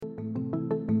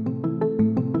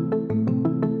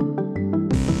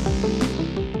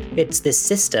it's this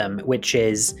system which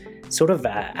is sort of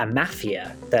a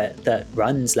mafia that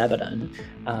runs Lebanon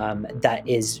that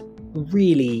is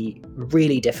really,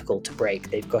 really difficult to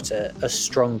break. They've got a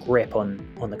strong grip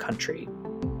on the country.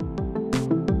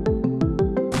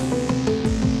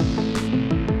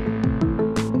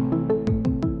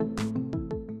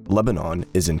 Lebanon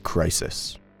is in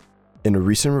crisis. In a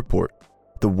recent report,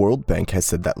 the World Bank has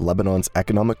said that Lebanon's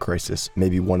economic crisis may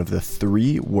be one of the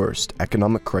 3 worst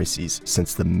economic crises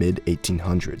since the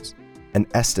mid-1800s, and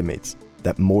estimates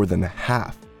that more than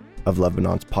half of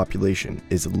Lebanon's population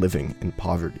is living in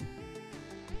poverty.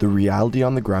 The reality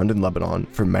on the ground in Lebanon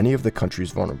for many of the countries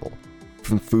vulnerable,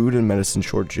 from food and medicine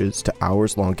shortages to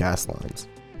hours-long gas lines,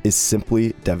 is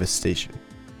simply devastation.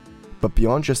 But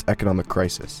beyond just economic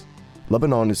crisis,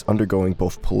 Lebanon is undergoing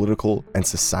both political and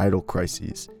societal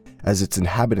crises as its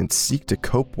inhabitants seek to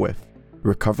cope with,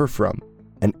 recover from,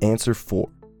 and answer for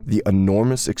the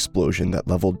enormous explosion that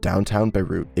leveled downtown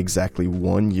Beirut exactly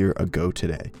 1 year ago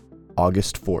today,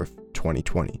 August 4th,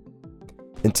 2020.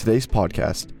 In today's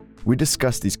podcast, we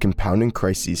discuss these compounding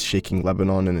crises shaking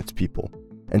Lebanon and its people,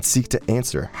 and seek to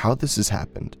answer how this has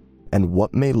happened and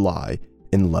what may lie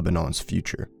in Lebanon's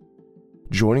future.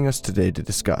 Joining us today to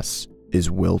discuss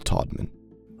is Will Todman.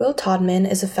 Will Todman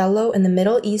is a fellow in the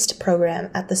Middle East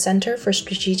program at the Center for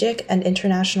Strategic and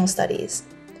International Studies.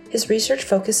 His research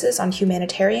focuses on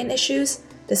humanitarian issues,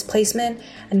 displacement,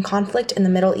 and conflict in the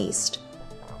Middle East.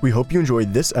 We hope you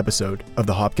enjoyed this episode of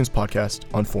the Hopkins Podcast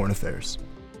on Foreign Affairs.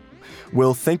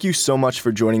 Will, thank you so much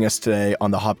for joining us today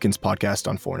on the Hopkins Podcast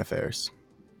on Foreign Affairs.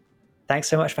 Thanks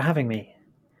so much for having me.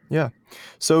 Yeah.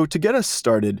 So to get us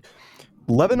started,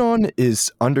 Lebanon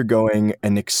is undergoing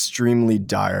an extremely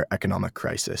dire economic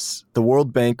crisis. The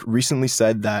World Bank recently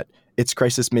said that its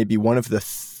crisis may be one of the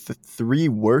 3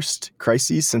 worst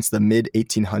crises since the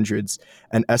mid-1800s,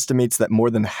 and estimates that more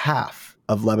than half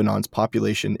of Lebanon's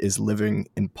population is living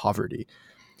in poverty.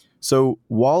 So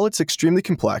while it's extremely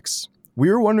complex, we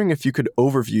were wondering if you could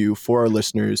overview for our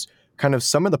listeners kind of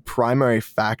some of the primary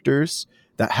factors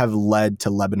that have led to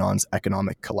Lebanon's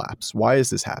economic collapse. Why is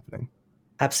this happening?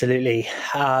 Absolutely.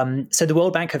 So the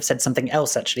World Bank have said something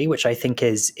else, actually, which I think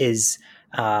is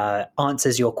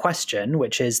answers your question,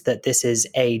 which is that this is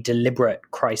a deliberate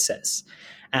crisis.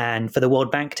 And for the World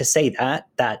Bank to say that,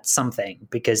 that's something,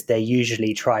 because they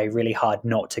usually try really hard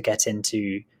not to get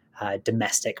into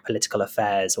domestic political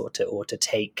affairs or to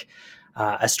take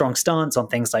a strong stance on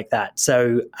things like that.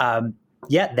 So,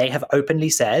 they have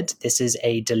openly said this is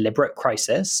a deliberate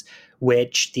crisis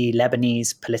which the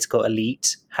Lebanese political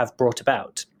elite have brought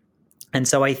about. And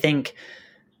so I think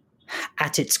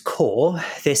at its core,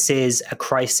 this is a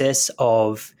crisis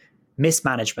of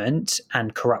mismanagement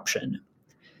and corruption.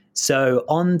 So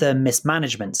on the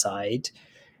mismanagement side,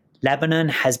 Lebanon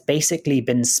has basically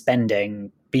been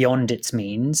spending beyond its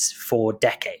means for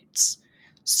decades.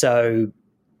 So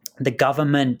the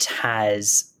government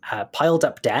has piled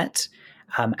up debt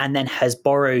and then has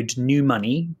borrowed new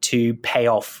money to pay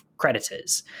off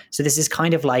creditors. So this is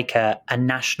kind of like a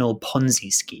national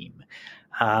Ponzi scheme.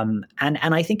 And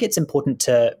I think it's important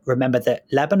to remember that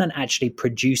Lebanon actually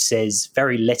produces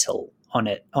very little on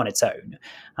its own.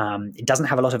 It doesn't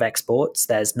have a lot of exports.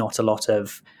 There's not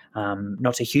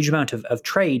a huge amount of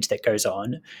trade that goes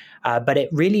on, but it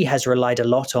really has relied a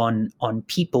lot on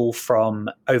people from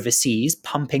overseas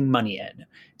pumping money in.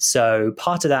 So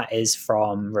part of that is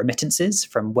from remittances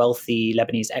from wealthy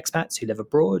Lebanese expats who live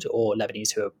abroad or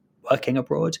Lebanese who are working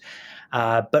abroad,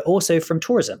 but also from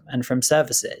tourism and from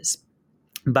services.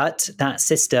 But that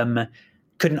system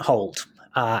couldn't hold.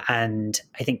 And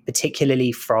I think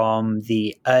particularly from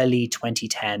the early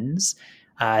 2010s,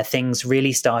 things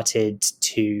really started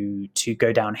to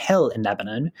go downhill in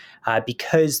Lebanon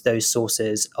because those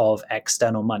sources of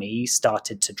external money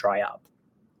started to dry up.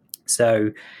 So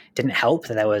it didn't help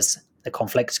that there was the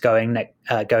conflict going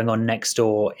on next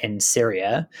door in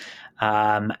Syria,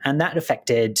 and that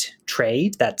affected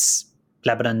trade. That's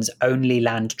Lebanon's only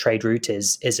land trade route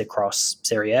is across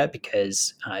Syria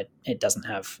because it doesn't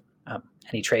have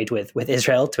any trade with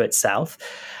Israel to its south.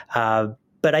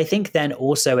 But I think then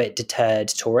also it deterred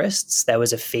tourists. There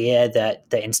was a fear that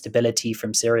the instability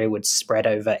from Syria would spread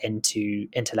over into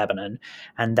Lebanon,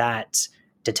 and that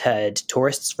deterred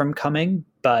tourists from coming,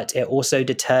 but it also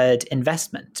deterred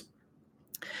investment.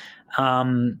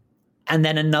 And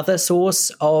then another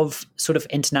source of sort of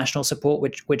international support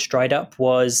which dried up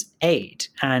was aid.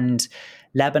 And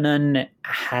Lebanon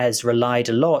has relied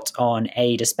a lot on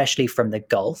aid, especially from the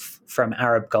Gulf, from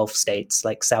Arab Gulf states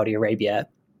like Saudi Arabia.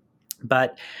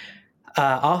 But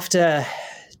after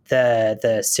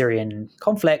the Syrian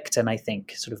conflict, and I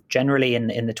think sort of generally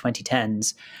in the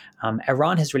 2010s,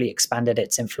 Iran has really expanded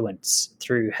its influence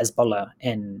through Hezbollah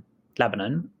in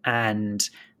Lebanon, and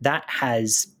that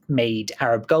has made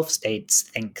Arab Gulf states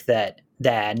think that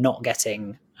they're not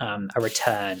getting a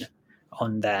return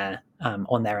on their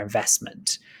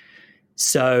investment.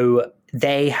 So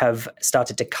they have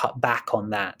started to cut back on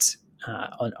that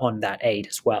on that aid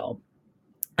as well.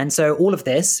 And so all of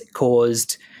this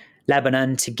caused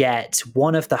Lebanon to get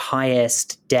one of the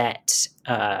highest debt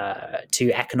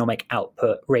to economic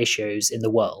output ratios in the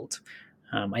world.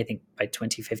 I think by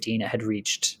 2015 it had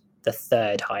reached the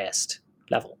third highest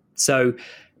level. So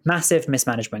massive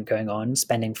mismanagement going on,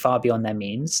 spending far beyond their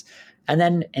means, and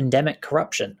then endemic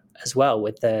corruption as well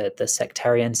with the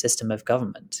sectarian system of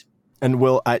government. And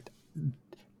Will,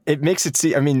 it makes it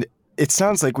seem, I mean, it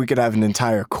sounds like we could have an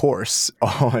entire course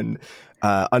on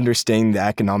understanding the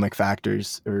economic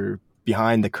factors or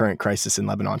behind the current crisis in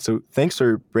Lebanon. So thanks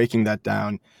for breaking that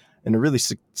down in a really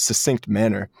succinct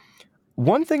manner.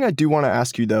 One thing I do want to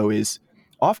ask you, though, is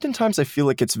oftentimes I feel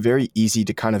like it's very easy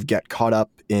to kind of get caught up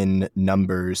in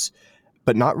numbers,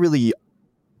 but not really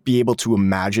be able to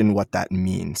imagine what that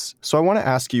means. So I want to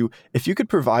ask you if you could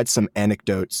provide some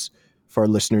anecdotes for our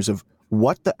listeners of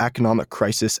what the economic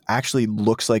crisis actually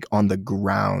looks like on the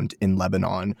ground in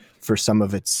Lebanon for some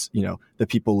of its, the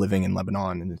people living in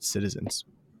Lebanon and its citizens.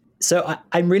 So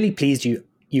I'm really pleased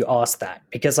you asked that,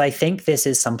 because I think this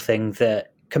is something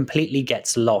that completely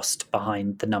gets lost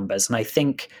behind the numbers. And I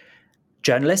think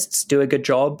journalists do a good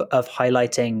job of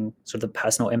highlighting sort of the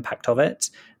personal impact of it.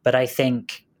 But I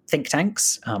think think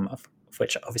tanks, of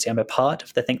which obviously I'm a part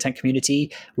of the think tank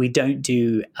community, we don't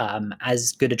do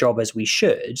as good a job as we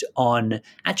should on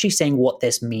actually saying what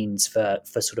this means for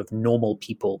sort of normal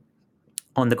people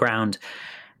on the ground.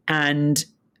 And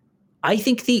I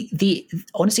think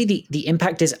honestly the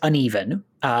impact is uneven.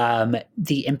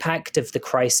 The impact of the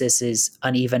crisis is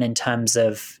uneven in terms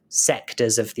of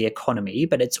sectors of the economy,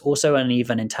 but it's also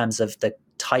uneven in terms of the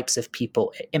types of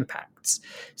people it impacts.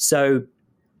 So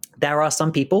there are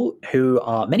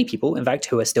many people, in fact,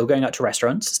 who are still going out to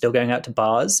restaurants, still going out to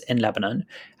bars in Lebanon,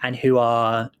 and who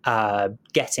are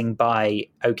getting by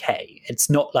okay. It's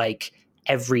not like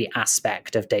every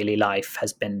aspect of daily life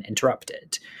has been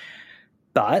interrupted.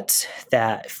 But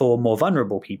that for more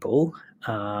vulnerable people,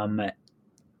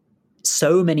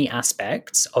 so many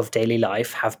aspects of daily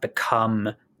life have become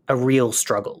a real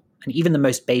struggle. And even the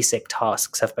most basic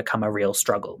tasks have become a real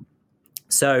struggle.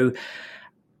 So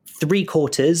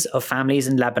 3/4 of families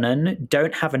in Lebanon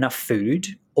don't have enough food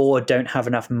or don't have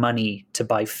enough money to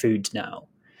buy food now.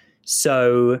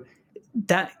 So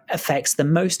that affects the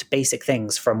most basic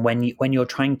things, from when you're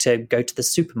trying to go to the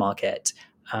supermarket.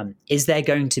 Is there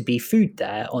going to be food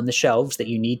there on the shelves that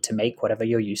you need to make whatever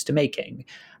you're used to making?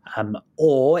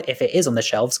 Or if it is on the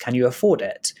shelves, can you afford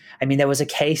it? I mean, there was a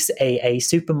case, a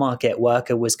supermarket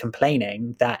worker was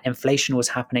complaining that inflation was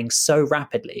happening so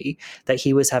rapidly that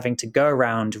he was having to go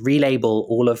around, relabel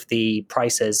all of the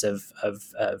prices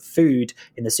of food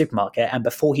in the supermarket. And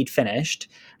before he'd finished,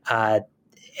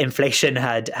 inflation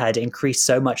had increased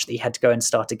so much that he had to go and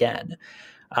start again.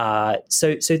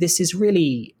 So this is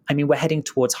really, I mean, we're heading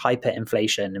towards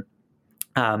hyperinflation.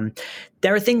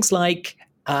 There are things like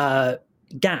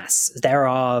gas. There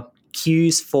are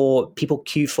people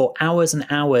queue for hours and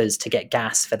hours to get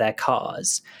gas for their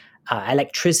cars.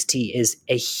 Electricity is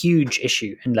a huge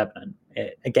issue in Lebanon.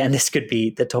 Again, this could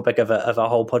be the topic of a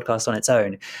whole podcast on its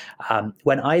own.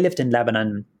 When I lived in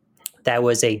Lebanon, there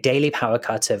was a daily power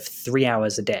cut of 3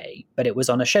 hours a day, but it was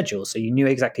on a schedule. So you knew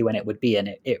exactly when it would be,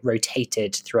 and it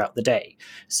rotated throughout the day.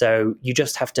 So you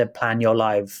just have to plan your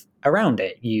life around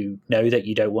it. You know that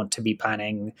you don't want to be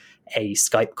planning a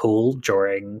Skype call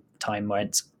during time when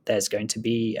there's going to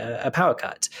be a power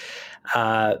cut.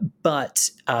 But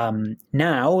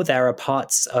now there are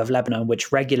parts of Lebanon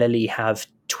which regularly have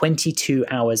 22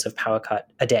 hours of power cut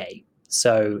a day.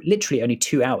 So literally only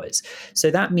 2 hours.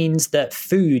 So that means that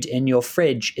food in your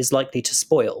fridge is likely to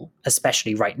spoil,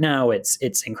 especially right now. It's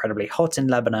incredibly hot in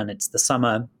Lebanon. It's the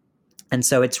summer. And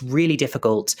so it's really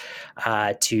difficult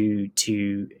to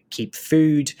keep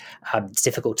food. It's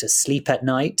difficult to sleep at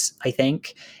night, I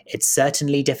think. It's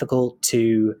certainly difficult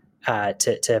to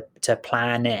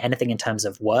plan anything in terms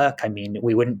of work. I mean,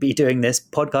 we wouldn't be doing this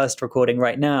podcast recording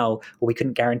right now, or we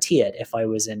couldn't guarantee it if I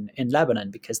was in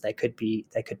Lebanon, because there could be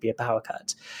a power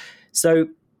cut. So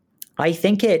I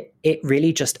think it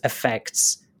really just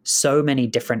affects so many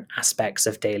different aspects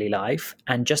of daily life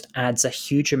and just adds a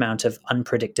huge amount of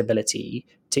unpredictability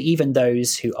to even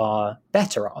those who are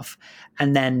better off.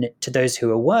 And then to those who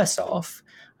are worse off,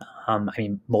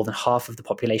 More than half of the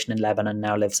population in Lebanon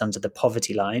now lives under the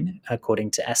poverty line,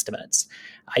 according to estimates.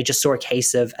 I just saw a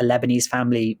case of a Lebanese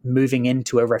family moving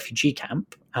into a refugee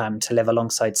camp to live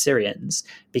alongside Syrians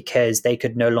because they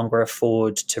could no longer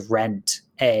afford to rent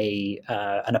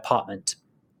an apartment.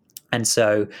 And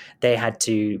so they had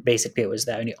to, basically, it was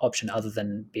their only option other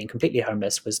than being completely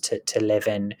homeless was to live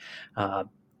in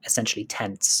essentially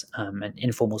tents and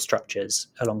informal structures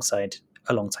alongside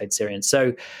Syrians.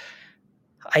 So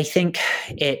I think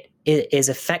it is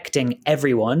affecting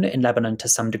everyone in Lebanon to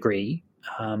some degree,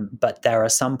 but there are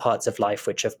some parts of life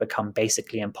which have become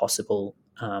basically impossible,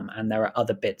 and there are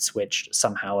other bits which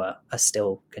somehow are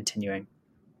still continuing.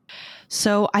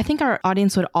 So I think our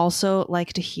audience would also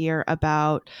like to hear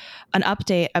about an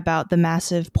update about the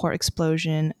massive port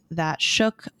explosion that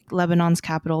shook Lebanon's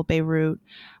capital, Beirut,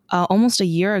 almost a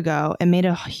year ago. It made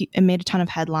a ton of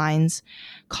headlines,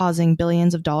 causing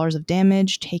billions of dollars of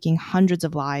damage, taking hundreds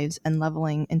of lives, and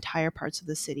leveling entire parts of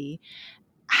the city.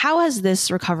 How has this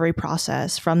recovery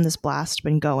process from this blast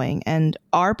been going? And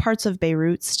are parts of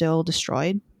Beirut still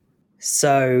destroyed?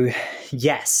 So,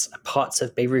 yes, parts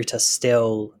of Beirut are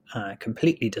still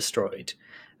completely destroyed.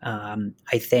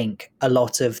 I think a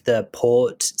lot of the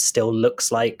port still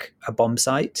looks like a bomb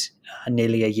site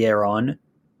nearly a year on.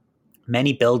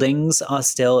 Many buildings are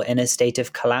still in a state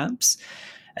of collapse,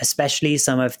 especially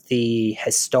some of the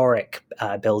historic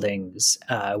buildings,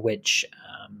 which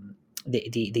are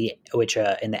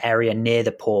in the area near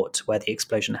the port where the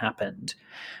explosion happened.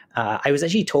 I was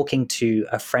actually talking to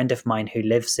a friend of mine who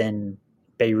lives in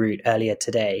Beirut earlier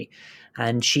today,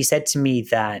 and she said to me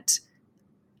that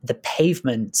the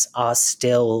pavements are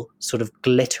still sort of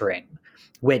glittering,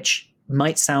 which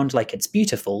might sound like it's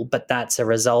beautiful, but that's a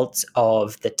result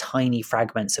of the tiny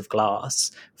fragments of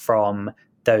glass from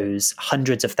those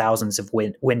hundreds of thousands of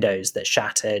windows that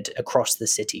shattered across the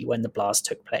city when the blast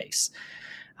took place.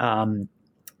 And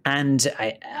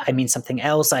something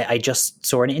else, I just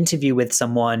saw an interview with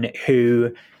someone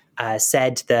who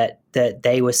said that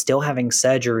they were still having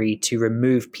surgery to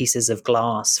remove pieces of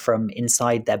glass from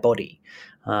inside their body,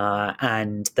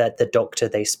 and that the doctor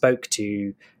they spoke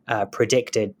to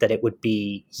predicted that it would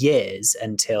be years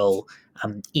until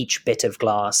each bit of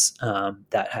glass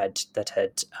that had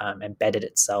embedded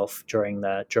itself during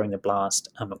the blast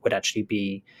would actually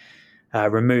be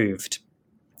removed.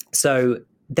 So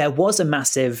there was a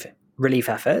massive relief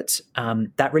effort.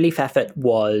 That relief effort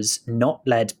was not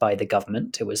led by the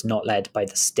government. It was not led by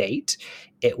the state.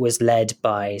 It was led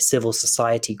by civil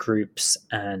society groups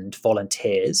and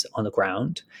volunteers on the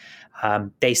ground.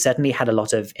 They certainly had a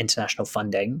lot of international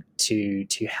funding to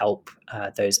help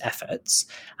those efforts.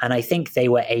 And I think they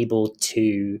were able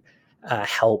to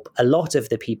help a lot of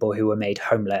the people who were made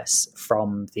homeless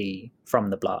from the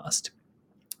blast.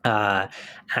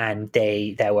 And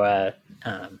there were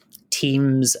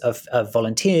teams of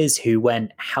volunteers who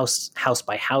went house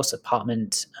by house,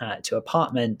 apartment to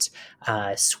apartment,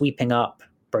 sweeping up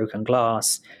broken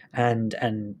glass and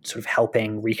sort of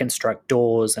helping reconstruct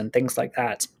doors and things like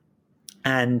that.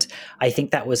 And I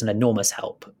think that was an enormous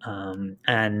help.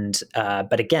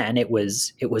 But again, it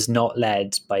was not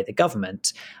led by the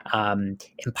government,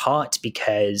 in part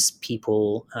because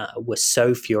people were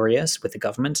so furious with the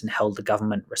government and held the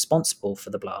government responsible for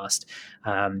the blast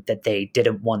that they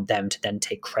didn't want them to then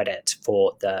take credit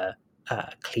for the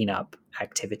cleanup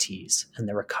activities and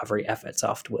the recovery efforts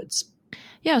afterwards.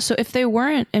 Yeah, so if they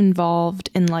weren't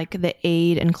involved in like the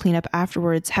aid and cleanup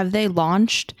afterwards, have they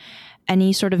launched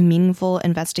any sort of meaningful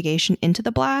investigation into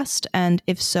the blast? And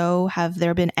if so, have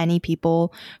there been any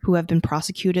people who have been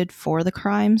prosecuted for the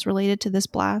crimes related to this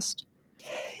blast?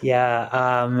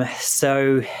 Yeah,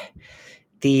 so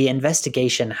the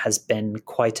investigation has been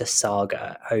quite a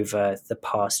saga over the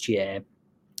past year.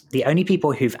 The only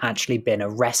people who've actually been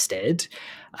arrested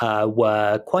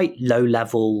were quite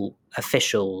low-level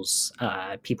officials,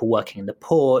 people working in the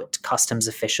port, customs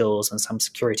officials, and some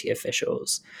security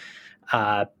officials.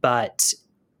 But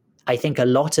I think a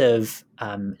lot of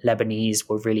Lebanese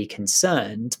were really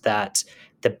concerned that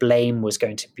the blame was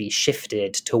going to be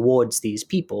shifted towards these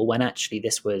people when actually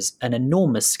this was an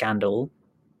enormous scandal.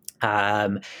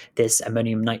 This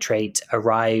ammonium nitrate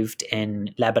arrived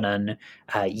in Lebanon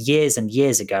years and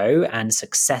years ago, and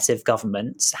successive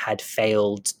governments had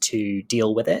failed to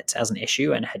deal with it as an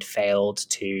issue and had failed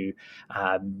to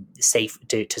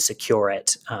secure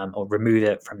it or remove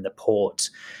it from the port.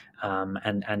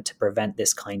 And to prevent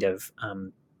this kind of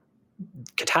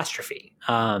catastrophe.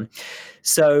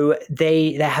 So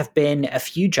there have been a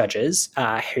few judges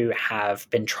who have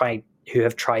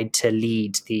tried to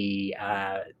lead the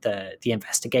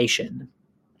investigation.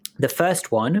 The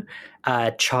first one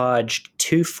charged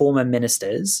 2 former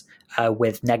ministers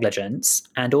with negligence,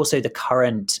 and also the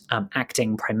current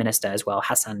acting prime minister as well,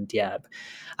 Hassan Diab.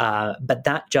 But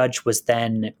that judge was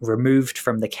then removed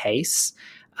from the case.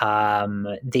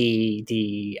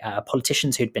 The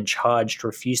politicians who'd been charged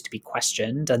refused to be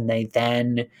questioned, and they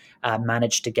then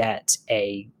managed to get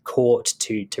a court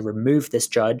to remove this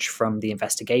judge from the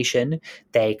investigation.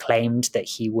 They claimed that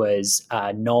he was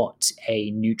not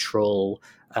a neutral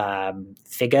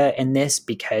figure in this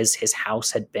because his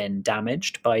house had been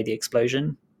damaged by the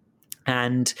explosion.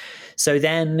 And so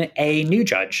then a new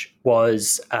judge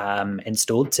was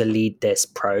installed to lead this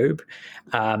probe.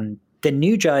 The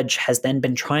new judge has then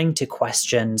been trying to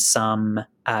question some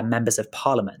members of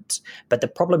parliament. But the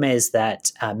problem is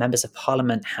that members of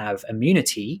parliament have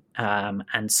immunity,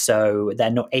 and so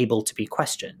they're not able to be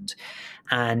questioned.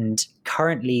 And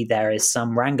currently there is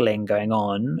some wrangling going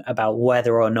on about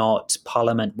whether or not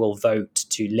parliament will vote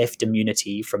to lift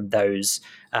immunity from those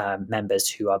members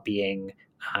who are being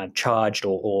charged,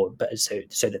 or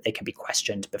so that they can be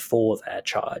questioned before they're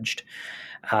charged.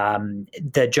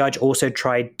 The judge also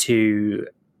tried to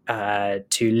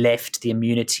lift the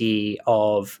immunity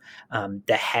of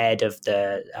the head of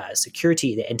the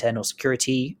the internal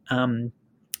security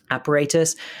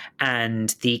apparatus, and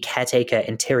the caretaker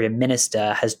interior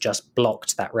minister has just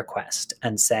blocked that request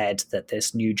and said that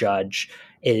this new judge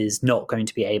is not going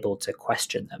to be able to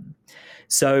question them.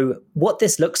 So what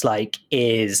this looks like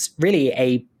is really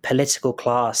a political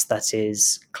class that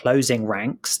is closing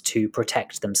ranks to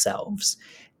protect themselves.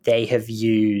 They have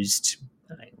used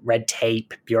red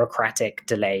tape, bureaucratic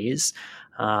delays,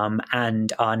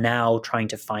 and are now trying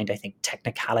to find, I think,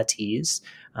 technicalities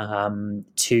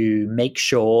to make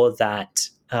sure that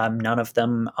none of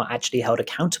them are actually held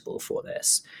accountable for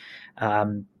this.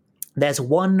 There's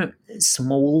one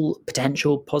small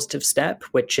potential positive step,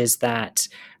 which is that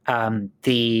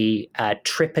the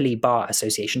Tripoli Bar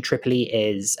Association — Tripoli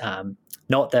is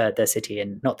not the city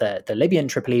not the Libyan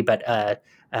Tripoli, but a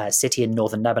city in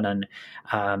northern Lebanon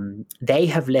 — they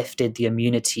have lifted the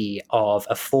immunity of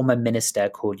a former minister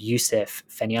called Yusuf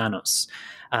Fenianos.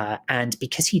 And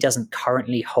because he doesn't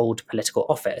currently hold political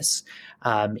office,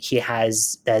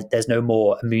 there's no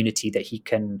more immunity that he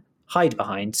can hide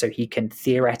behind, so he can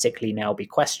theoretically now be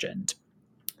questioned.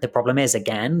 The problem is,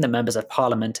 again, the members of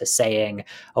parliament are saying,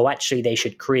 oh, actually, they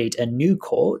should create a new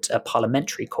court, a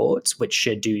parliamentary court, which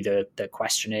should do the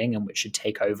questioning and which should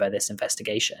take over this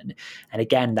investigation. And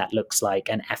again, that looks like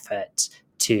an effort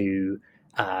to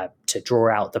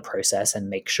draw out the process and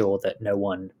make sure that no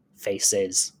one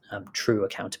faces true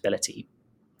accountability.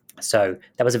 So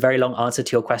that was a very long answer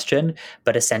to your question,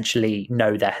 but essentially,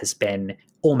 no, there has been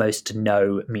almost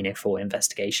no meaningful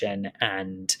investigation,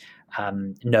 and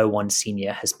no one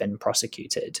senior has been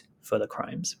prosecuted for the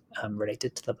crimes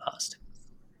related to the blast.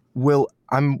 Will,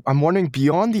 I'm wondering,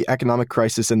 beyond the economic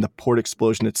crisis and the port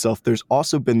explosion itself, there's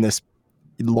also been this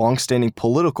longstanding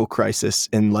political crisis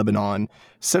in Lebanon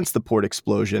since the port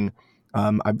explosion.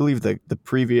 I believe the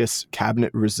previous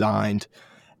cabinet resigned,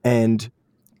 and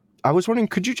I was wondering,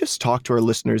 could you just talk to our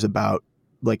listeners about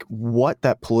like what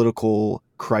that political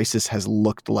crisis has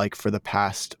looked like for the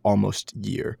past almost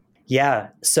year? Yeah.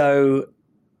 So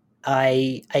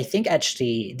I think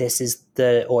actually this is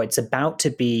it's about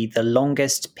to be the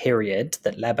longest period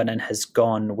that Lebanon has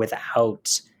gone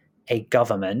without a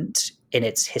government in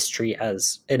its history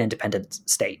as an independent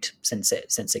state since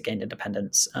it gained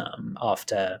independence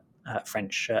after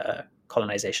French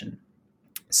colonization.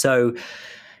 So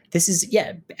this is,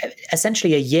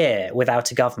 essentially a year without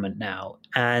a government now.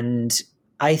 And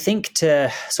I think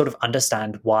to sort of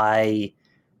understand why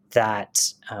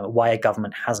a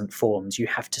government hasn't formed, you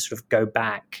have to sort of go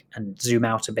back and zoom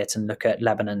out a bit and look at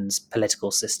Lebanon's political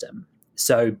system.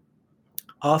 So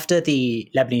after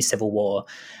the Lebanese Civil War,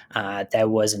 there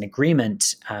was an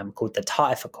agreement called the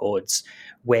Ta'if Accords,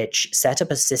 which set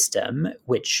up a system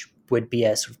which would be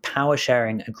a sort of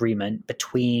power-sharing agreement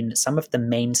between some of the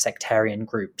main sectarian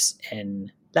groups in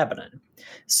Lebanon.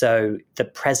 So the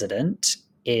president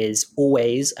is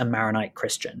always a Maronite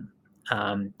Christian.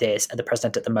 The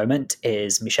president at the moment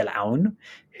is Michel Aoun,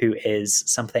 who is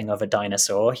something of a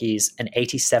dinosaur. He's an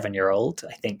 87-year-old,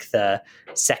 I think the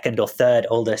second or third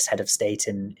oldest head of state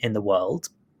in the world.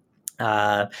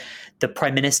 The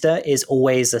prime minister is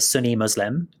always a Sunni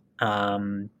Muslim.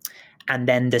 And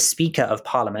then the Speaker of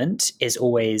Parliament is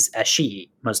always a Shi'i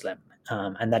Muslim.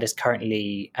 And that is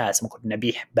currently someone called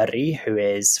Nabih Berri, who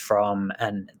is from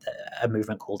a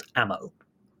movement called Amal.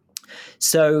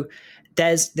 So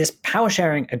there's this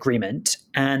power-sharing agreement,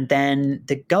 and then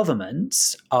the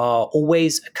governments are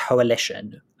always a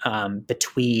coalition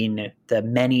between the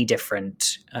many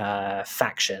different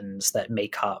factions that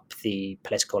make up the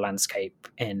political landscape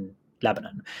in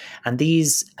Lebanon. And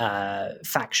these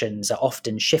factions are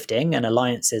often shifting and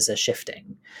alliances are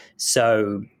shifting.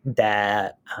 So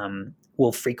there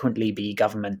will frequently be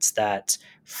governments that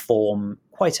form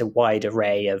quite a wide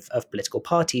array of political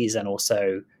parties and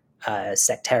also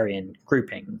sectarian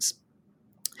groupings.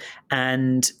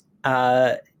 And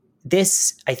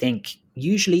this, I think,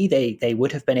 usually they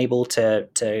would have been able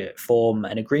to form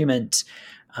an agreement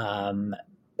and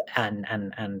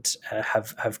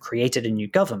have created a new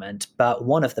government. But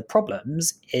one of the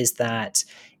problems is that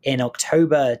in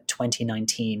October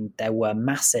 2019, there were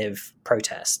massive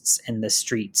protests in the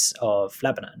streets of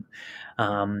Lebanon,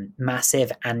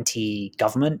 massive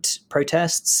anti-government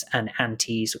protests and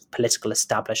anti-political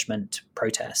establishment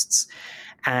protests.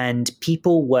 And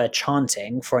people were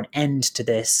chanting for an end to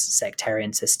this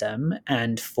sectarian system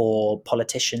and for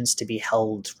politicians to be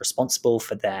held responsible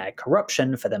for their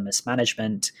corruption, for their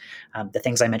mismanagement, the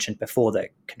things I mentioned before that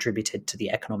contributed to the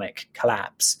economic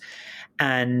collapse.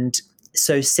 And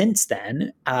so since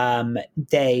then,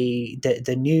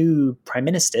 the new prime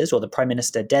ministers or the prime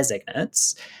minister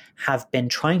designates have been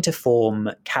trying to form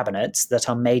cabinets that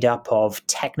are made up of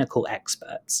technical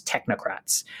experts,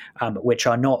 technocrats, which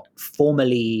are not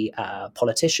formally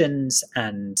politicians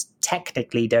and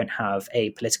technically don't have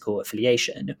a political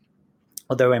affiliation.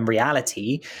 Although in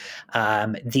reality,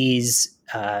 these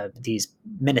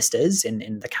ministers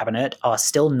in the cabinet are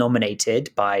still nominated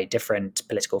by different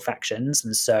political factions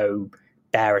and so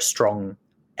bear a strong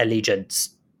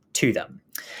allegiance to them.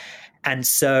 And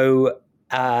so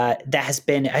there has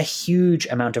been a huge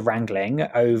amount of wrangling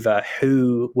over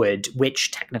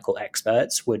which technical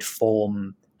experts would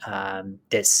form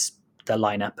the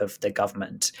lineup of the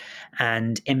government.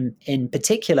 And in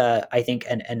particular, I think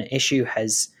an issue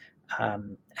has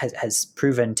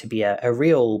proven to be a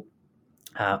real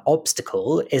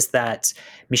obstacle is that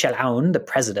Michel Aoun, the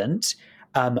president,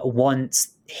 wants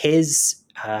his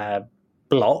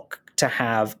bloc to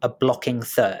have a blocking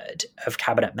third of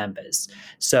cabinet members.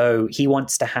 So he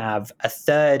wants to have a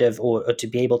third or to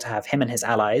be able to have him and his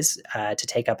allies to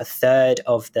take up a third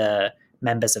of the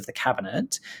members of the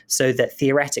cabinet, so that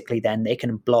theoretically then they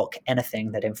can block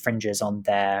anything that infringes on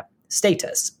their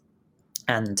status.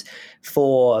 And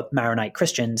for Maronite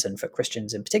Christians, and for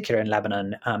Christians in particular in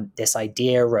Lebanon, this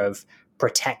idea of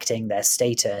protecting their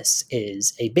status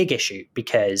is a big issue,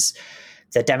 because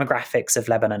the demographics of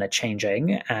Lebanon are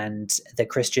changing and the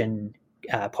Christian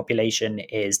population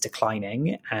is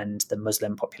declining and the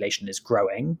Muslim population is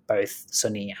growing, both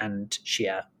Sunni and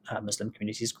Shia Muslim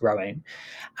communities growing.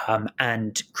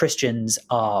 And Christian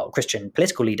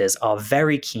political leaders are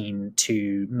very keen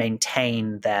to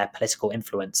maintain their political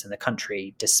influence in the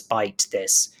country despite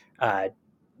this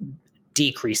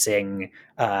decreasing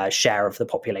share of the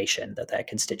population that their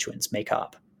constituents make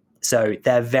up. So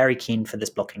they're very keen for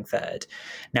this blocking third.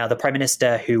 Now, the prime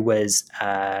minister who was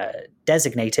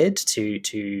designated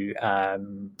to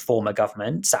form a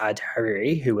government, Saad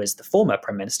Hariri, who was the former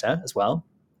prime minister as well,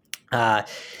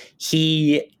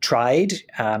 he tried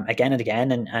again and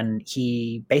again, and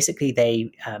he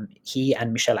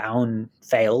and Michel Aoun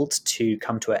failed to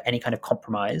come to any kind of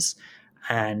compromise.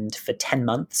 And for 10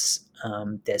 months,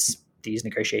 these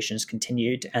negotiations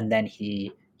continued, and then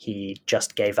he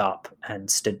just gave up and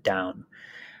stood down.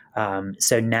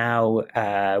 So now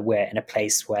we're in a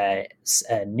place where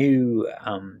a new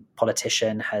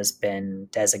politician has been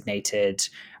designated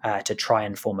to try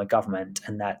and form a government,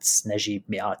 and that's Najib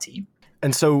Mikati.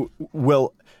 And so,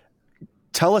 Will,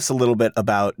 tell us a little bit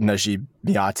about Najib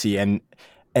Mikati,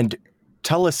 and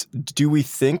tell us, do we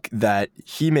think that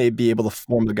he may be able to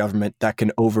form a government that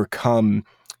can overcome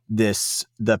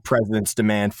the president's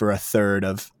demand for a third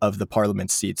of the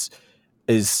parliament seats?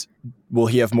 Will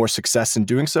he have more success in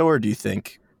doing so, or do you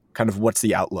think what's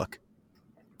the outlook?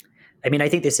 I mean, I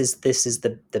think this is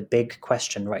the big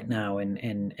question right now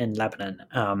in Lebanon.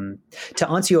 To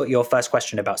answer your first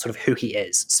question about sort of who he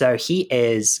is, so he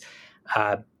is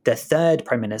the third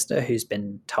prime minister who's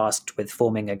been tasked with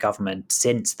forming a government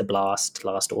since the blast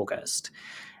last August.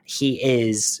 He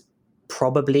is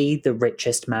probably the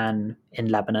richest man in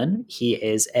Lebanon. He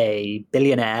is a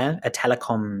billionaire, a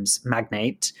telecoms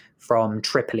magnate from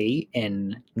Tripoli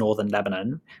in northern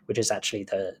Lebanon, which is actually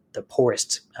the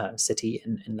poorest city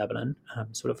in Lebanon,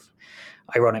 sort of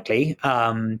ironically.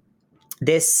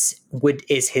 This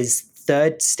is his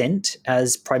third stint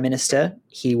as prime minister.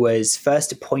 He was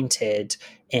first appointed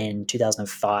in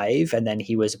 2005, and then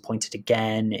he was appointed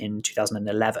again in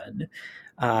 2011.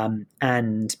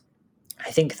 And I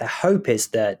think the hope is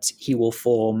that he will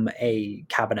form a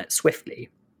cabinet swiftly.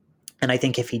 And I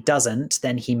think if he doesn't,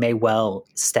 then he may well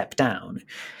step down.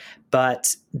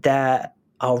 But there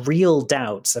are real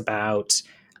doubts about,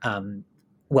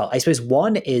 I suppose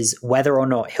one is whether or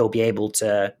not he'll be able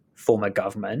to form a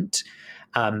government.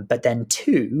 But then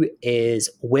two is,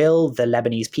 will the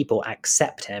Lebanese people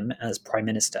accept him as prime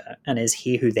minister? And is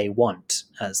he who they want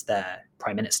as their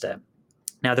prime minister?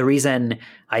 Now, the reason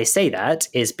I say that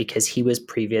is because he was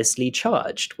previously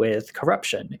charged with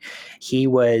corruption. He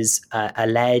was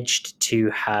alleged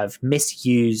to have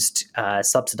misused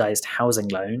subsidized housing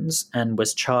loans and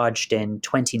was charged in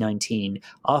 2019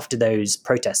 after those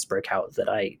protests broke out that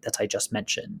I just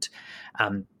mentioned.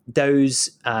 Those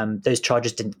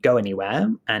charges didn't go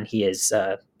anywhere, and he is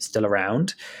still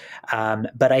around.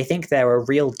 But I think there are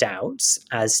real doubts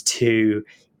as to,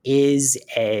 is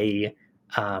a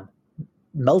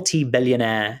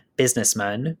multi-billionaire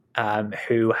businessman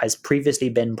who has previously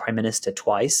been prime minister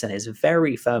twice and is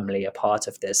very firmly a part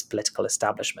of this political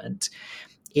establishment,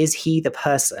 is he the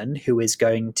person who is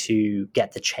going to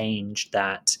get the change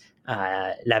that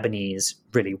Lebanese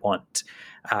really want?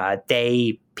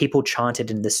 People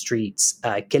chanted in the streets,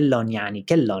 Killon yani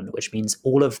Killon, which means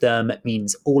all of them,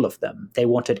 means all of them. They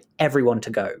wanted everyone to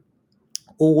go.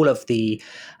 All of the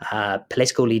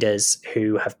political leaders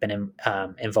who have been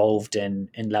involved in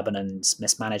Lebanon's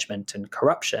mismanagement and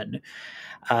corruption.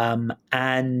 He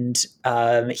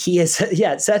is,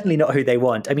 certainly not who they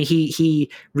want. I mean,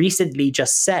 he recently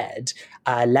just said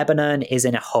Lebanon is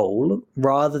in a hole,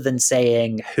 rather than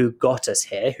saying who got us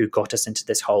here, who got us into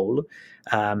this hole.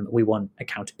 We want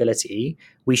accountability.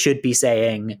 We should be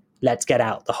saying, let's get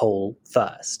out the hole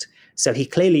first. So he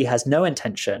clearly has no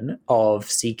intention of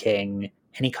seeking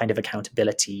any kind of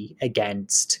accountability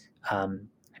against,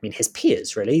 his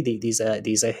peers. Really, these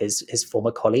are his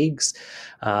former colleagues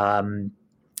in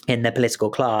the political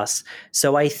class.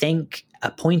 So I think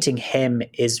appointing him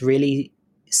is really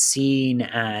seen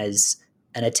as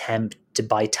an attempt to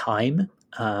buy time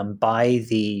by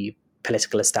the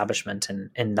political establishment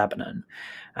in Lebanon.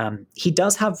 He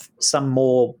does have some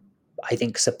more, I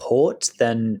think, support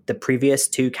than the previous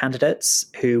two candidates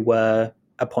who were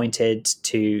appointed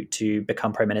to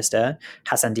become prime minister,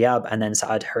 Hassan Diab and then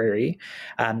Saad Hariri.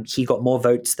 He got more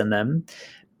votes than them,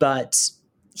 but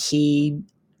he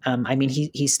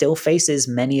still faces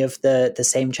many of the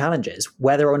same challenges.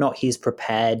 Whether or not he's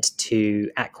prepared to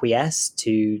acquiesce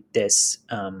to this,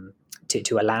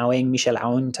 to allowing Michel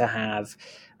Aoun to have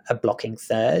a blocking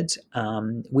third,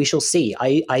 we shall see.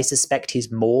 I suspect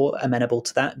he's more amenable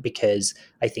to that because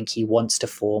I think he wants to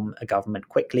form a government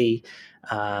quickly,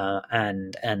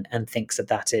 and thinks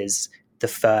that is the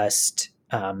first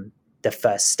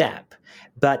step.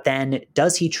 But then,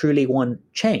 does he truly want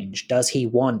change? Does he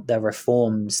want the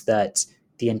reforms that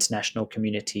the international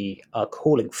community are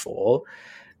calling for?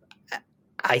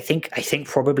 I think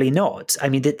probably not. I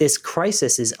mean, that this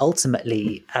crisis is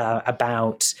ultimately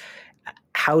about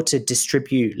how to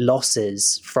distribute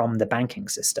losses from the banking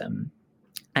system.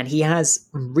 And he has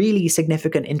really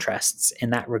significant interests in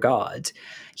that regard.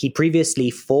 He previously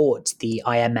fought the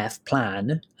IMF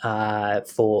plan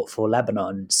for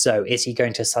Lebanon. So is he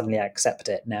going to suddenly accept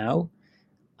it now?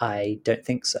 I don't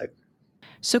think so.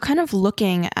 So kind of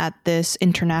looking at this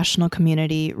international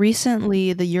community,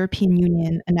 recently the European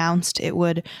Union announced it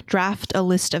would draft a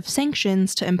list of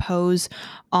sanctions to impose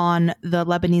on the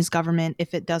Lebanese government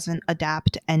if it doesn't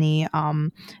adapt any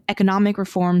economic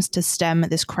reforms to stem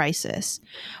this crisis.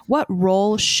 What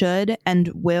role should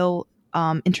and will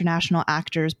international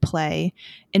actors play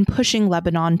in pushing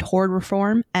Lebanon toward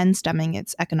reform and stemming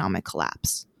its economic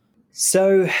collapse?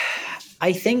 So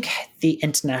I think the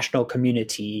international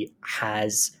community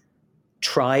has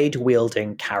tried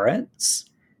wielding carrots,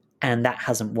 and that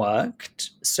hasn't worked,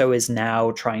 so is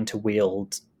now trying to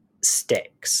wield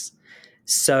sticks.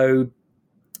 So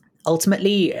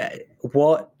ultimately,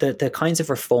 what the kinds of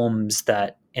reforms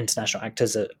that international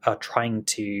actors are trying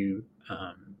to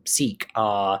seek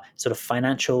are sort of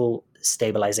financial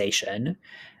stabilization,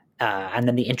 and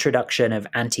then the introduction of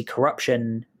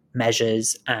anti-corruption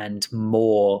measures and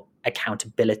more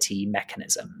accountability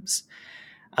mechanisms.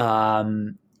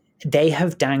 They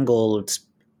have dangled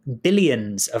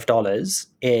billions of dollars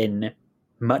in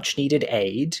much needed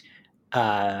aid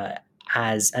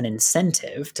as an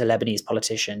incentive to Lebanese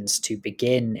politicians to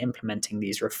begin implementing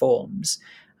these reforms.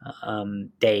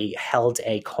 They held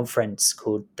a conference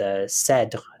called the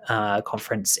CEDR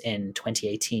conference in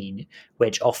 2018,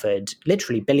 which offered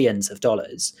literally billions of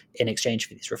dollars in exchange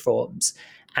for these reforms.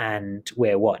 And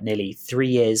we're, nearly 3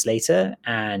 years later,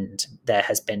 and there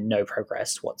has been no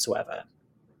progress whatsoever.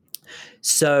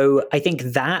 So I think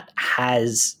that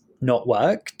has not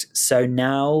worked. So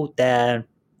now they're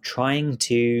trying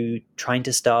to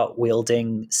start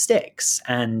wielding sticks.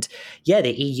 And yeah,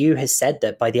 the EU has said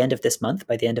that by the end of this month,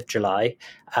 by the end of July,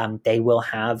 they will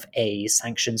have a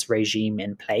sanctions regime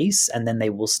in place, and then they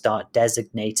will start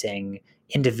designating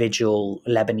individual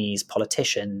Lebanese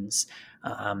politicians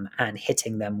and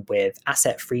hitting them with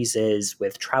asset freezes,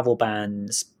 with travel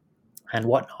bans, and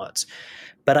whatnot.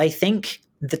 But I think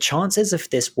the chances of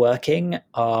this working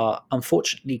are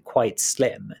unfortunately quite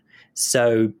slim.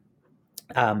 So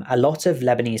a lot of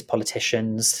Lebanese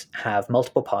politicians have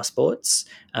multiple passports,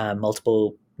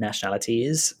 multiple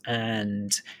nationalities,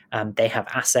 and they have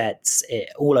assets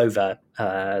all over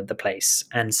the place.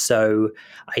 And so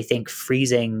I think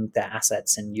freezing their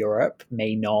assets in Europe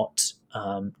may not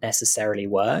necessarily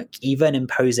work. Even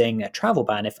imposing a travel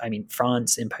ban,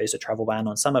 France imposed a travel ban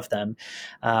on some of them,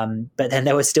 but then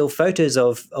there were still photos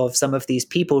of some of these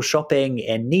people shopping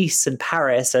in Nice and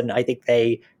Paris, and I think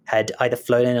they had either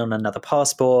flown in on another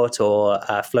passport or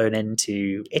flown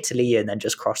into Italy and then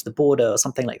just crossed the border or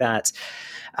something like that.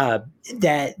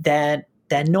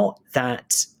 They're not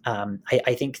that.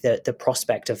 I think that the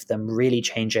prospect of them really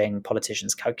changing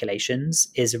politicians' calculations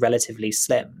is relatively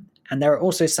slim. And there are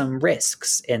also some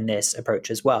risks in this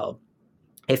approach as well.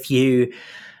 If you,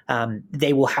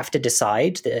 they will have to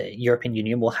decide, the European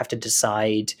Union will have to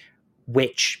decide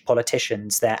which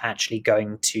politicians they're actually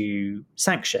going to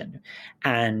sanction.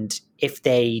 And if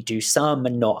they do some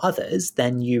and not others,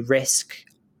 then you risk,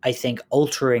 I think,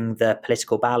 altering the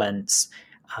political balance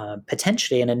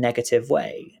potentially in a negative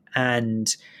way.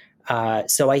 And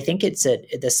so I think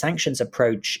the sanctions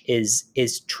approach is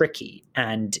tricky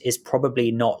and is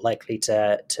probably not likely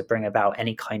to bring about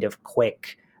any kind of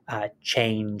quick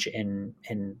change in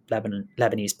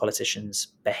Lebanese politicians'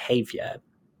 behavior.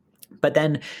 But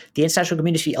then the international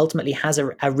community ultimately has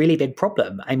a really big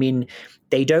problem. I mean,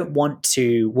 they don't want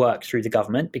to work through the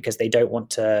government because they don't want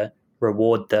to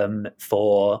reward them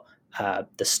for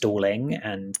the stalling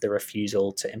and the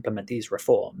refusal to implement these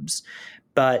reforms.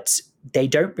 But they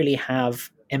don't really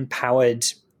have empowered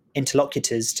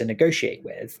interlocutors to negotiate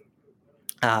with.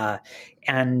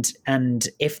 And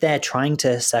if they're trying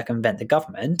to circumvent the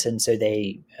government, and so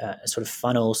they sort of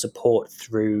funnel support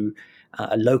through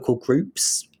local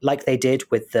groups, like they did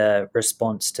with the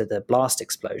response to the blast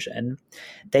explosion,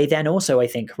 they then also, I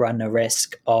think, run a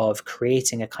risk of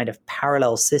creating a kind of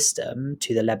parallel system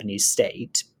to the Lebanese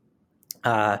state,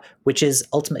 which is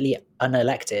ultimately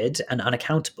unelected and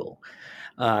unaccountable.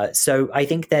 So I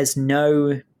think there's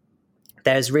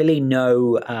really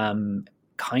no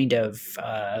kind of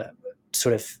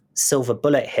sort of silver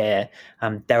bullet here.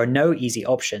 There are no easy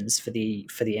options for the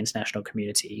international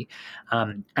community,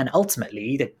 and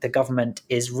ultimately the government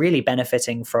is really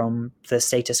benefiting from the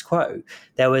status quo.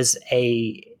 There was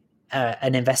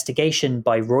an investigation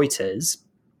by Reuters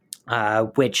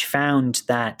which found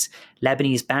that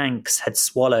Lebanese banks had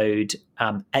swallowed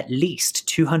at least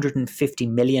 $250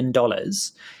 million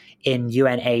in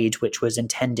UN aid, which was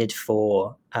intended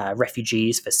for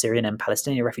refugees, for Syrian and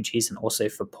Palestinian refugees, and also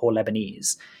for poor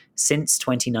Lebanese, since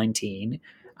 2019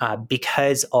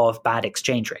 because of bad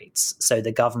exchange rates. So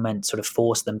the government sort of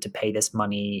forced them to pay this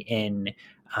money in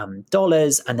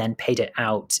dollars and then paid it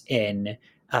out in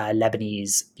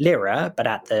Lebanese lira, but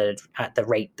at the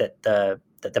rate that the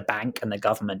bank and the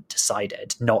government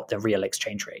decided, not the real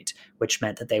exchange rate, which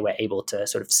meant that they were able to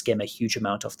sort of skim a huge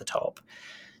amount off the top.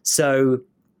 So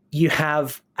you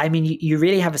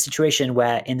really have a situation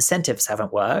where incentives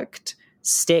haven't worked,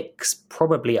 sticks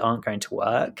probably aren't going to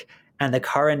work, and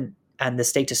the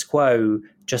status quo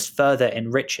just further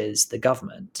enriches the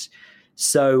government.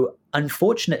 So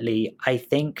unfortunately, I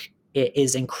think it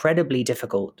is incredibly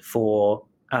difficult for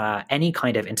any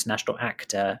kind of international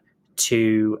actor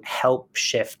to help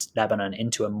shift Lebanon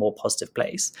into a more positive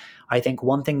place. I think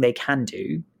one thing they can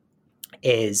do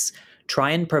is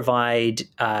try and provide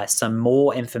some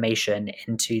more information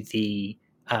into the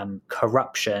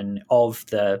corruption of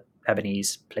the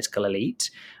Lebanese political elite.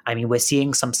 I mean, we're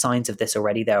seeing some signs of this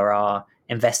already. There are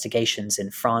investigations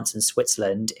in France and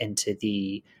Switzerland into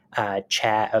the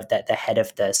chair of the head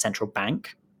of the central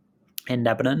bank in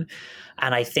Lebanon.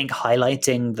 And I think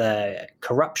highlighting the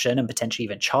corruption and potentially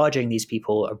even charging these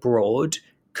people abroad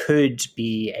could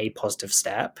be a positive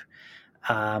step.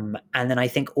 And then I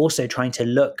think also trying to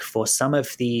look for some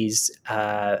of these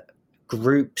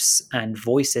groups and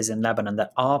voices in Lebanon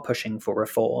that are pushing for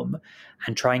reform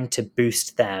and trying to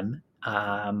boost them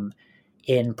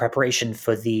in preparation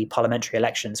for the parliamentary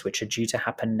elections, which are due to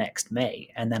happen next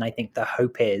May. And then I think the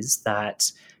hope is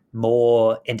that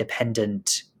more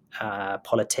independent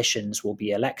politicians will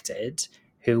be elected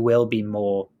who will be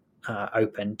more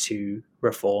open to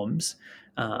reforms,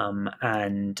 but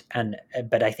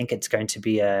I think it's going to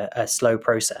be a slow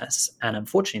process. And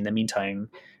unfortunately, in the meantime,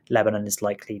 Lebanon is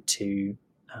likely to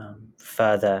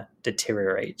further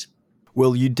deteriorate.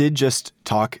 Will, you did just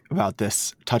touch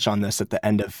on this at the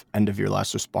end of your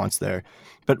last response there,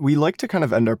 but we like to kind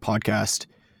of end our podcast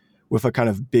with a kind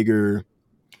of bigger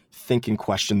thinking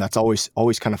question that's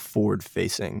always kind of forward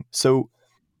facing. So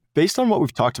based on what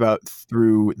we've talked about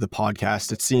through the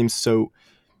podcast, it seems so.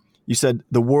 You said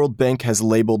the World Bank has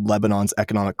labeled Lebanon's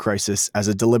economic crisis as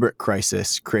a deliberate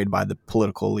crisis created by the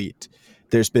political elite.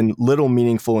 There's been little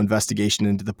meaningful investigation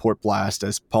into the port blast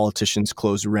as politicians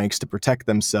close ranks to protect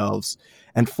themselves,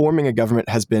 and forming a government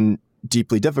has been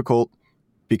deeply difficult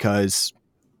because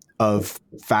of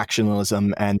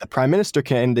factionalism, and the prime minister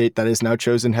candidate that is now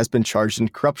chosen has been charged in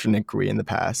corruption inquiry in the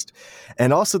past.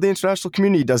 And also the international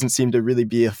community doesn't seem to really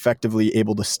be effectively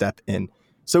able to step in.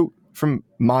 So from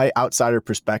my outsider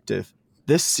perspective,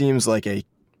 this seems like a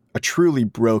truly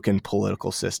broken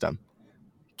political system.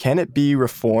 Can it be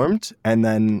reformed? And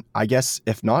then I guess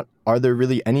if not, are there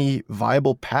really any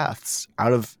viable paths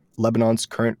out of Lebanon's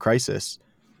current crisis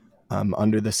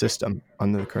under the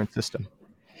current system?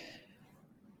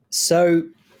 So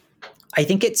I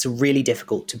think it's really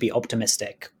difficult to be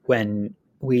optimistic when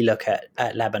we look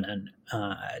at Lebanon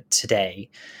today.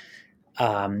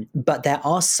 But there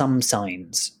are some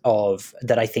signs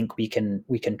that I think we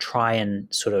can try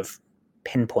and sort of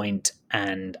pinpoint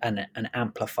and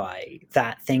amplify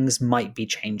that things might be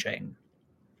changing.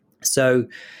 So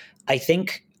I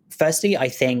think, firstly,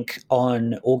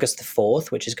 on August the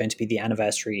 4th, which is going to be the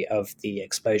anniversary of the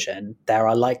explosion, there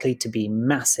are likely to be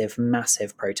massive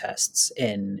protests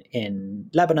in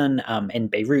Lebanon, in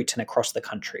Beirut, and across the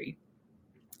country.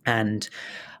 And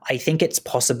I think it's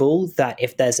possible that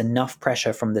if there's enough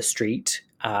pressure from the street,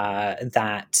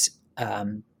 that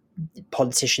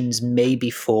politicians may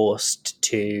be forced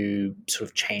to sort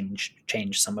of change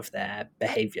some of their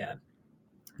behavior.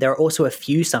 There are also a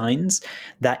few signs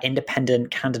that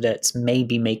independent candidates may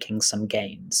be making some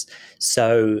gains.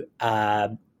 So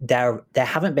there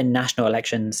haven't been national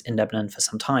elections in Lebanon for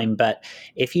some time, but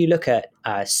if you look at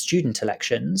student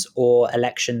elections or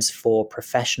elections for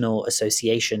professional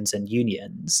associations and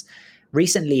unions,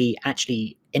 recently,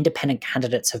 actually, independent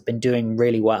candidates have been doing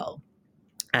really well.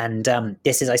 And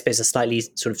this is, I suppose, a slightly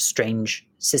sort of strange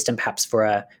system, perhaps for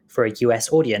a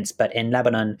US audience. But in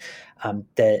Lebanon,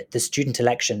 the student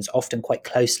elections often quite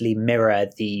closely mirror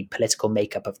the political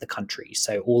makeup of the country.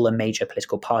 So all the major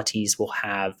political parties will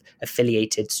have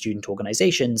affiliated student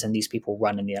organizations, and these people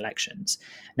run in the elections.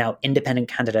 Now, independent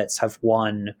candidates have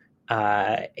won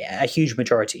a huge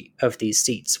majority of these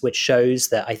seats, which shows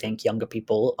that I think younger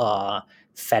people are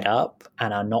fed up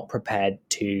and are not prepared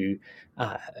to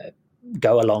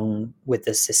go along with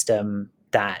the system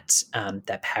that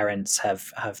their parents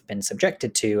have been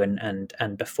subjected to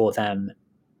and before them.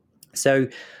 So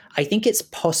I think it's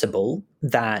possible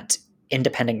that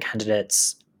independent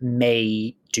candidates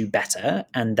may do better,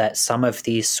 and that some of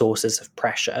these sources of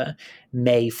pressure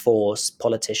may force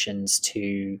politicians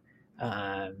to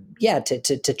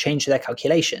change their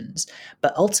calculations.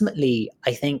 But ultimately,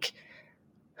 I think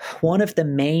one of the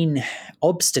main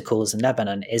obstacles in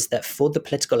Lebanon is that for the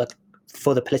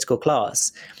political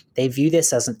class, they view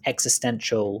this as an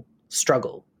existential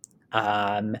struggle.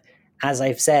 As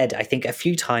I've said, I think a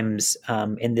few times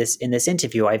in this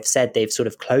interview, I've said they've sort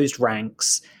of closed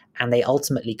ranks and they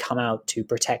ultimately come out to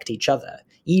protect each other.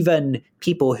 Even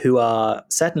people who are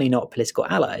certainly not political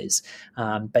allies,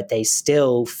 but they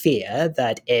still fear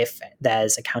that if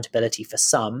there's accountability for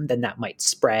some, then that might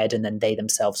spread and then they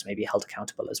themselves may be held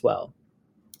accountable as well.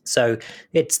 So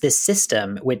it's this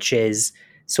system which is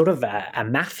sort of a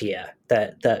mafia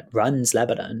that runs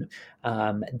Lebanon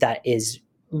that is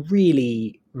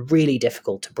really, really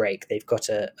difficult to break. They've got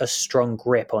a strong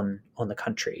grip on the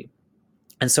country.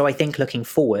 And so I think looking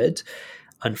forward,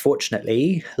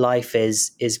 unfortunately, life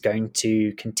is going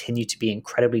to continue to be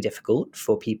incredibly difficult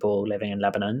for people living in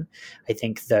Lebanon. I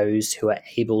think those who are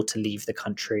able to leave the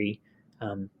country,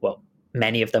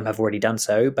 many of them have already done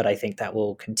so, but I think that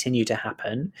will continue to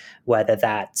happen, whether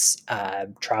that's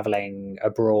traveling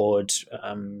abroad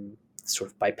sort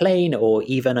of by plane, or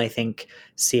even I think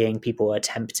seeing people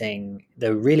attempting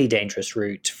the really dangerous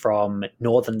route from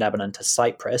northern Lebanon to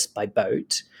Cyprus by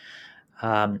boat.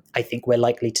 I think we're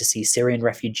likely to see Syrian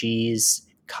refugees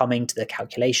coming to the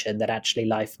calculation that actually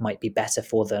life might be better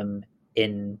for them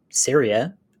in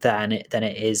Syria than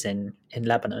it is in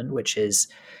Lebanon, which is,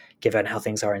 given how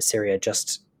things are in Syria,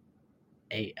 just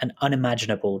an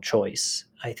unimaginable choice,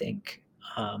 I think.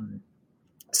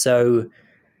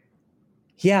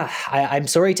 Yeah, I'm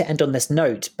sorry to end on this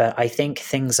note, but I think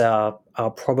things are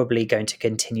probably going to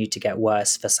continue to get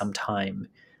worse for some time.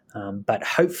 But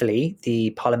hopefully the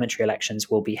parliamentary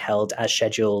elections will be held as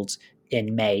scheduled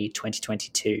in May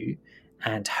 2022.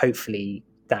 And hopefully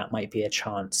that might be a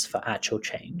chance for actual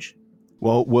change.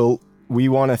 Well, we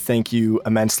want to thank you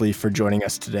immensely for joining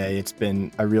us today. It's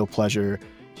been a real pleasure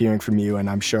hearing from you, and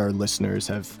I'm sure our listeners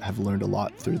have learned a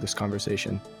lot through this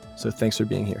conversation. So thanks for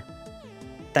being here.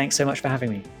 Thanks so much for having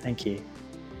me. Thank you.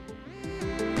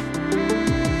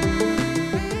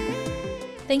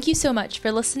 Thank you so much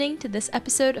for listening to this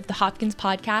episode of the Hopkins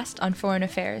Podcast on Foreign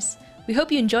Affairs. We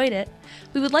hope you enjoyed it.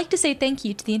 We would like to say thank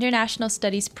you to the International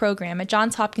Studies Program at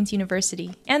Johns Hopkins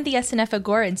University and the SNF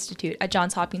Agora Institute at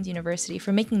Johns Hopkins University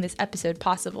for making this episode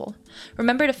possible.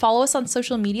 Remember to follow us on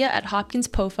social media at Hopkins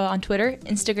POFA on Twitter,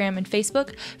 Instagram, and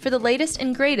Facebook for the latest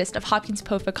and greatest of Hopkins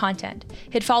POFA content.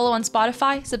 Hit follow on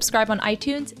Spotify, subscribe on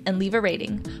iTunes, and leave a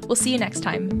rating. We'll see you next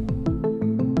time.